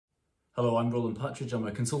Hello, I'm Roland Partridge. I'm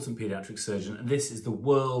a consultant paediatric surgeon, and this is the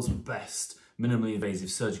world's best minimally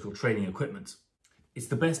invasive surgical training equipment. It's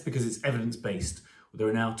the best because it's evidence-based. There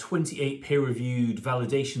are now 28 peer-reviewed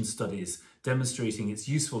validation studies demonstrating its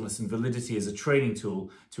usefulness and validity as a training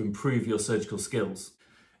tool to improve your surgical skills.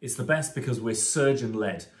 It's the best because we're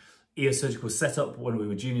surgeon-led. eoSurgical was set up when we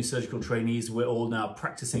were junior surgical trainees. We're all now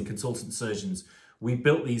practicing consultant surgeons. We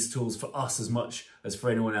built these tools for us as much as for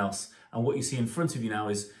anyone else. And what you see in front of you now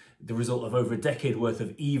is the result of over a decade worth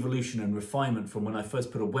of evolution and refinement from when I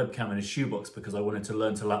first put a webcam in a shoebox because I wanted to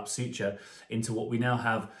learn to lap suture into what we now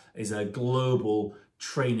have is a global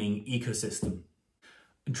training ecosystem.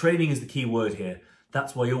 And training is the key word here.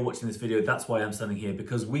 That's why you're watching this video. That's why I'm standing here,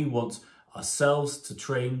 because we want ourselves to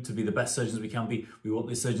train to be the best surgeons we can be. We want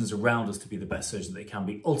the surgeons around us to be the best surgeons they can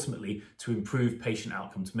be, ultimately to improve patient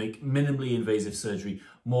outcomes, to make minimally invasive surgery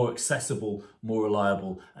more accessible, more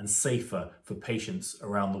reliable and safer for patients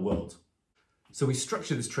around the world. So we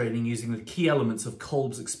structure this training using the key elements of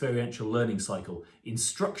Kolb's experiential learning cycle: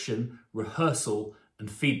 instruction, rehearsal and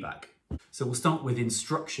feedback. So we'll start with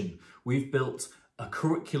instruction. We've built a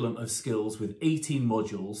curriculum of skills with 18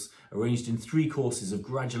 modules arranged in 3 courses of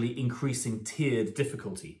gradually increasing tiered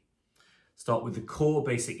difficulty. Start with the core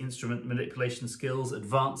basic instrument manipulation skills,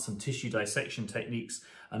 advanced some tissue dissection techniques,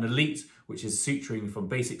 and elite, which is suturing from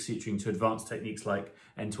basic suturing to advanced techniques like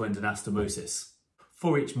end-to-end anastomosis.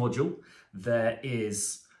 For each module, there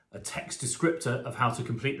is a text descriptor of how to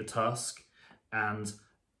complete the task and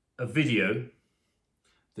a video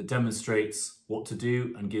that demonstrates what to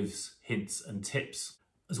do and gives hints and tips.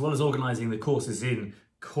 As well as organising the courses in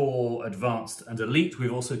core, advanced and elite,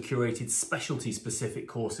 we've also curated specialty specific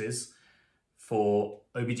courses for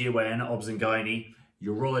OBGYN, obs and gynae,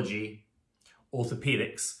 urology,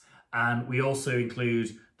 orthopedics, and we also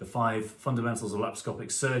include the 5 fundamentals of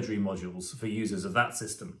laparoscopic surgery modules for users of that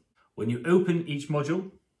system. When you open each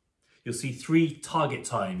module, you'll see 3 target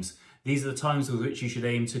times. These are the times with which you should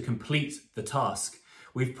aim to complete the task.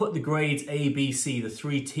 We've put the grades A, B, C, the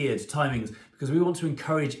 3 tiered timings, because we want to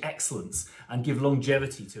encourage excellence and give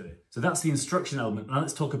longevity to it. So that's the instruction element. Now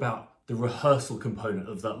let's talk about the rehearsal component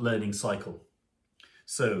of that learning cycle.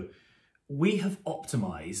 So we have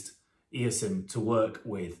optimized eoSim to work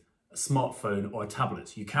with a smartphone or a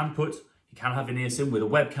tablet. You can have an eoSim with a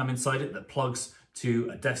webcam inside it that plugs to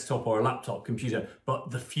a desktop or a laptop computer,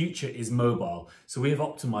 but the future is mobile. So we have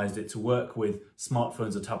optimized it to work with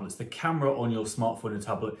smartphones or tablets. The camera on your smartphone or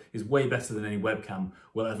tablet is way better than any webcam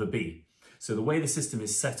will ever be. So the way the system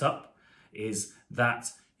is set up is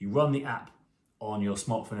that you run the app on your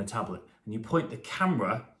smartphone or tablet and you point the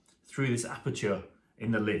camera through this aperture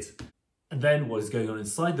in the lid. And then what is going on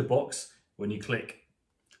inside the box when you click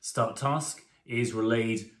Start Task is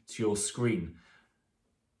relayed to your screen.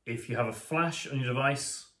 If you have a flash on your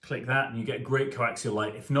device, click that and you get great coaxial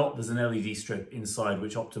light. If not, there's an LED strip inside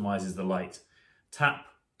which optimizes the light. Tap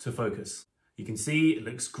to focus. You can see it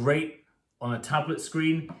looks great on a tablet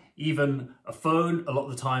screen, even a phone. A lot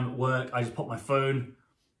of the time at work, I just pop my phone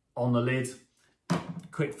on the lid,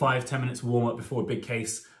 quick 5-10 minutes warm up before a big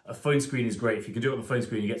case. A phone screen is great. If you can do it on the phone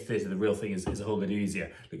screen, you get theatre. The real thing is a whole lot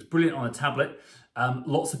easier. Looks brilliant on a tablet.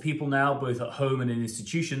 Lots of people now, both at home and in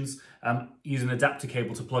institutions, use an adapter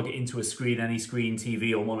cable to plug it into a screen, any screen,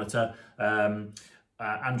 TV or monitor,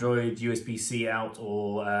 Android, USB-C out,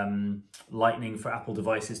 or Lightning for Apple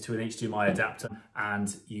devices to an HDMI adapter,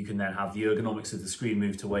 and you can then have the ergonomics of the screen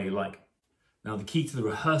move to where you like. Now, the key to the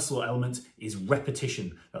rehearsal element is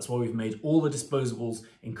repetition. That's why we've made all the disposables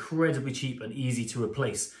incredibly cheap and easy to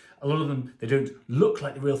replace. A lot of them, they don't look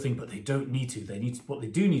like the real thing, but they don't need to. What they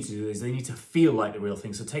do need to do is they need to feel like the real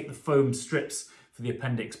thing. So take the foam strips for the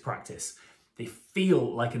appendix practice. They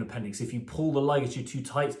feel like an appendix. If you pull the ligature too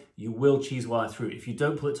tight, you will cheese wire through. If you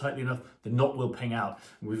don't pull it tightly enough, the knot will ping out.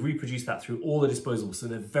 And we've reproduced that through all the disposables, so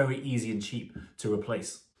they're very easy and cheap to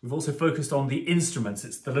replace. We've also focused on the instruments.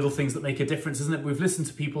 It's the little things that make a difference, isn't it? We've listened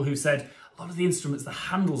to people who said, a lot of the instruments, the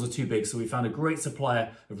handles are too big. So we found a great supplier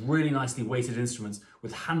of really nicely weighted instruments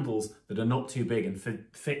with handles that are not too big and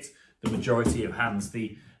fit the majority of hands.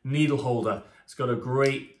 The needle holder has got a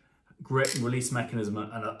great grip and release mechanism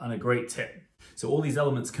and a great tip. So all these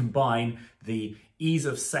elements combine the ease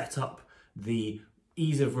of setup, the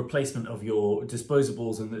ease of replacement of your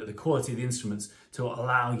disposables and the quality of the instruments to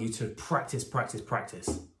allow you to practice.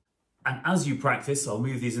 And as you practice, I'll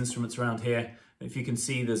move these instruments around here. If you can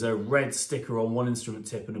see, there's a red sticker on one instrument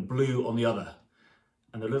tip and a blue on the other.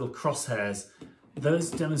 And the little crosshairs, those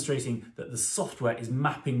demonstrating that the software is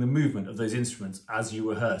mapping the movement of those instruments as you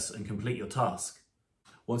rehearse and complete your task.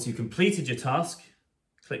 Once you've completed your task,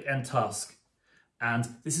 click End Task. And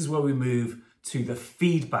this is where we move to the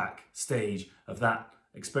feedback stage of that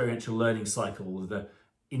experiential learning cycle, the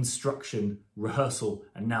instruction, rehearsal,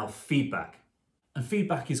 and now feedback. And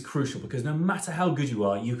feedback is crucial because no matter how good you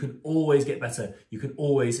are, you can always get better, you can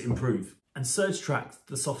always improve. And SurgTrac,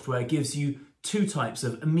 the software, gives you two types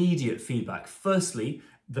of immediate feedback. Firstly,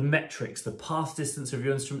 the metrics, the path distance of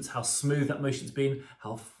your instruments, how smooth that motion's been,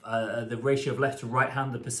 how the ratio of left to right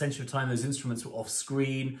hand, the percentage of time those instruments were off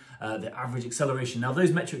screen, the average acceleration. Now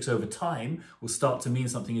those metrics over time will start to mean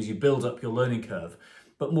something as you build up your learning curve.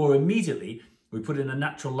 But more immediately, we put in a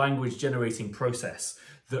natural language generating process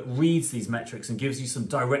that reads these metrics and gives you some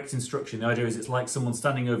direct instruction. The idea is it's like someone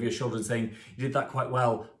standing over your shoulder and saying, you did that quite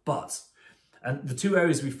well, but. And the two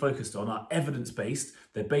areas we focused on are evidence-based.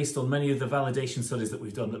 They're based on many of the validation studies that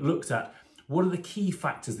we've done that looked at what are the key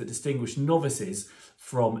factors that distinguish novices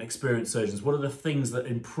from experienced surgeons. What are the things that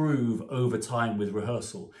improve over time with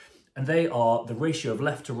rehearsal? And they are the ratio of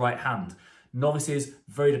left to right hand. Novices,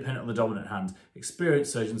 very dependent on the dominant hand.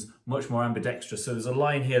 Experienced surgeons, much more ambidextrous. So there's a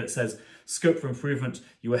line here that says, scope for improvement,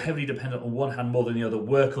 you are heavily dependent on one hand more than the other,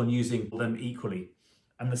 work on using them equally.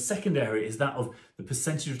 And the second area is that of the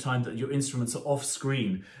percentage of time that your instruments are off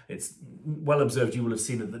screen. It's well observed, you will have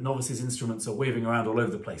seen it, that novices' instruments are waving around all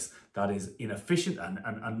over the place. That is inefficient and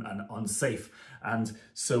unsafe. And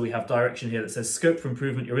so we have direction here that says scope for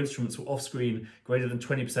improvement, your instruments were off screen greater than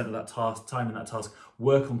 20% of that task, time in that task,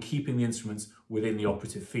 work on keeping the instruments within the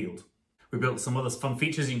operative field. We built some other fun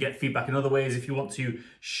features. You can get feedback in other ways. If you want to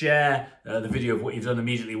share the video of what you've done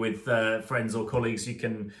immediately with friends or colleagues, you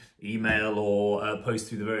can email or post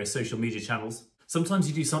through the various social media channels. Sometimes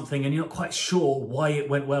you do something and you're not quite sure why it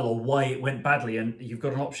went well or why it went badly, and you've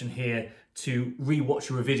got an option here to re-watch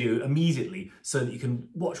your video immediately so that you can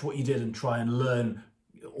watch what you did and try and learn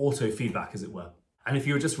auto feedback, as it were. And if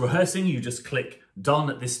you're just rehearsing, you just click done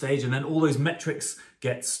at this stage, and then all those metrics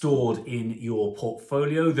get stored in your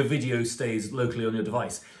portfolio. The video stays locally on your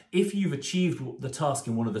device. If you've achieved the task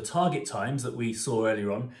in one of the target times that we saw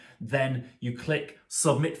earlier on, then you click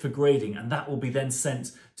submit for grading, and that will be then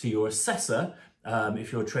sent to your assessor,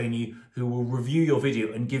 if you're a trainee, who will review your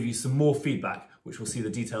video and give you some more feedback, which we'll see the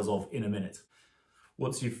details of in a minute.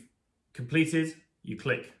 Once you've completed, you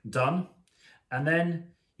click done, and then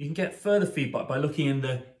you can get further feedback by looking in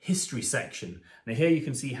the history section. Now here you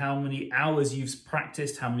can see how many hours you've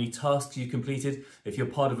practiced, how many tasks you've completed. If you're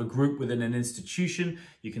part of a group within an institution,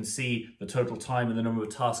 you can see the total time and the number of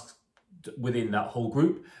tasks within that whole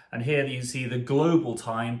group. And here you see the global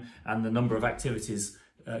time and the number of activities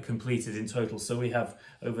completed in total. So we have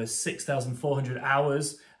over 6,400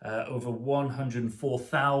 hours, over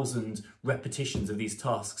 104,000 repetitions of these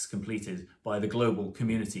tasks completed by the global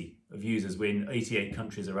community of users. We're in 88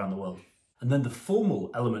 countries around the world. And then the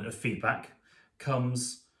formal element of feedback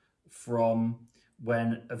comes from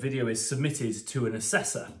when a video is submitted to an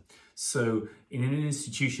assessor. So in an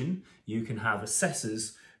institution, you can have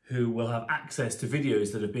assessors who will have access to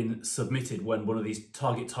videos that have been submitted when one of these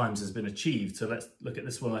target times has been achieved. So let's look at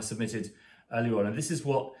this one I submitted earlier on. And this is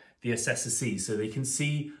what the assessor sees. So they can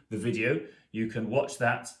see the video. You can watch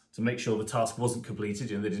that to make sure the task wasn't completed.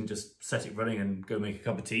 You know, they didn't just set it running and go make a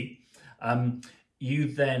cup of tea.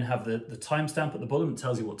 You then have the timestamp at the bottom. It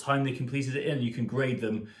tells you what time they completed it in. You can grade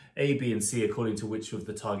them A, B, and C according to which of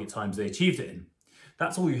the target times they achieved it in.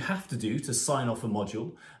 That's all you have to do to sign off a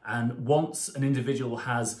module. And once an individual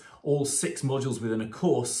has all 6 modules within a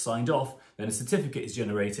course signed off, then a certificate is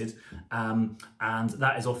generated. And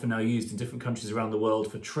that is often now used in different countries around the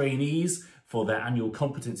world for trainees, for their annual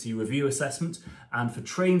competency review assessment, and for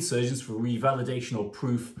trained surgeons for revalidation or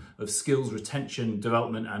proof of skills retention,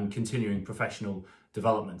 development, and continuing professional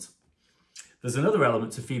development. There's another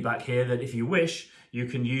element to feedback here that if you wish, you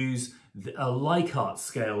can use a Likert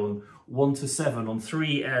scale, 1 to 7, on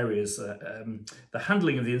 3 areas: the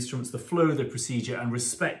handling of the instruments, the flow of the procedure, and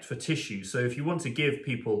respect for tissue. So if you want to give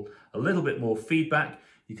people a little bit more feedback,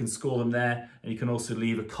 you can score them there, and you can also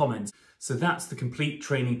leave a comment. So that's the complete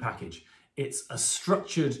training package. It's a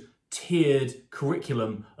structured, tiered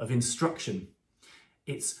curriculum of instruction.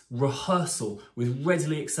 It's rehearsal with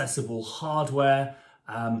readily accessible hardware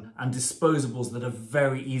and disposables that are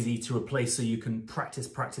very easy to replace, so you can practice,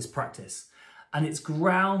 practice, practice. And it's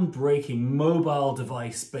groundbreaking mobile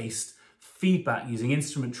device-based feedback using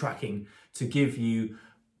instrument tracking to give you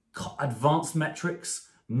advanced metrics,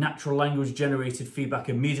 natural language generated feedback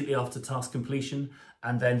immediately after task completion,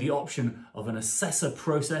 and then the option of an assessor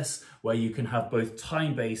process where you can have both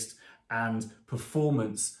time-based and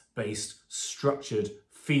performance-based structured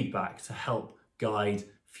feedback to help guide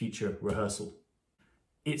future rehearsal.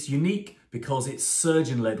 It's unique because it's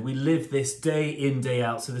surgeon-led. We live this day in, day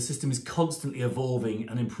out, so the system is constantly evolving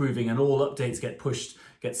and improving, and all updates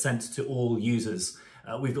get sent to all users.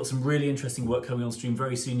 We've got some really interesting work coming on stream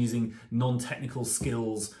very soon using non-technical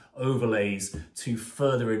skills overlays to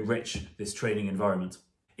further enrich this training environment.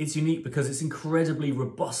 It's unique because it's incredibly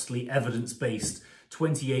robustly evidence-based.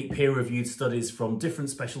 28 peer-reviewed studies from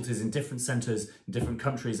different specialties in different centres in different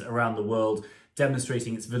countries around the world,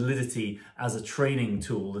 demonstrating its validity as a training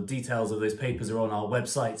tool. The details of those papers are on our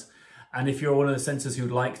website. And if you're one of the centres who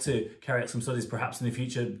would like to carry out some studies perhaps in the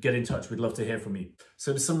future, get in touch. We'd love to hear from you.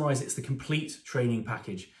 So to summarise, it's the complete training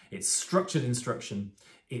package. It's structured instruction,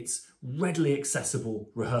 it's readily accessible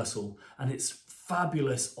rehearsal, and it's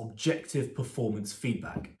fabulous objective performance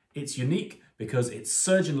feedback. It's unique because it's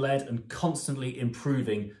surgeon-led and constantly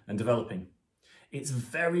improving and developing. It's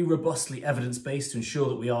very robustly evidence-based to ensure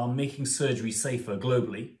that we are making surgery safer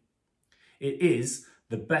globally. It is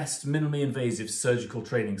the best minimally invasive surgical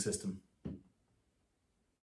training system.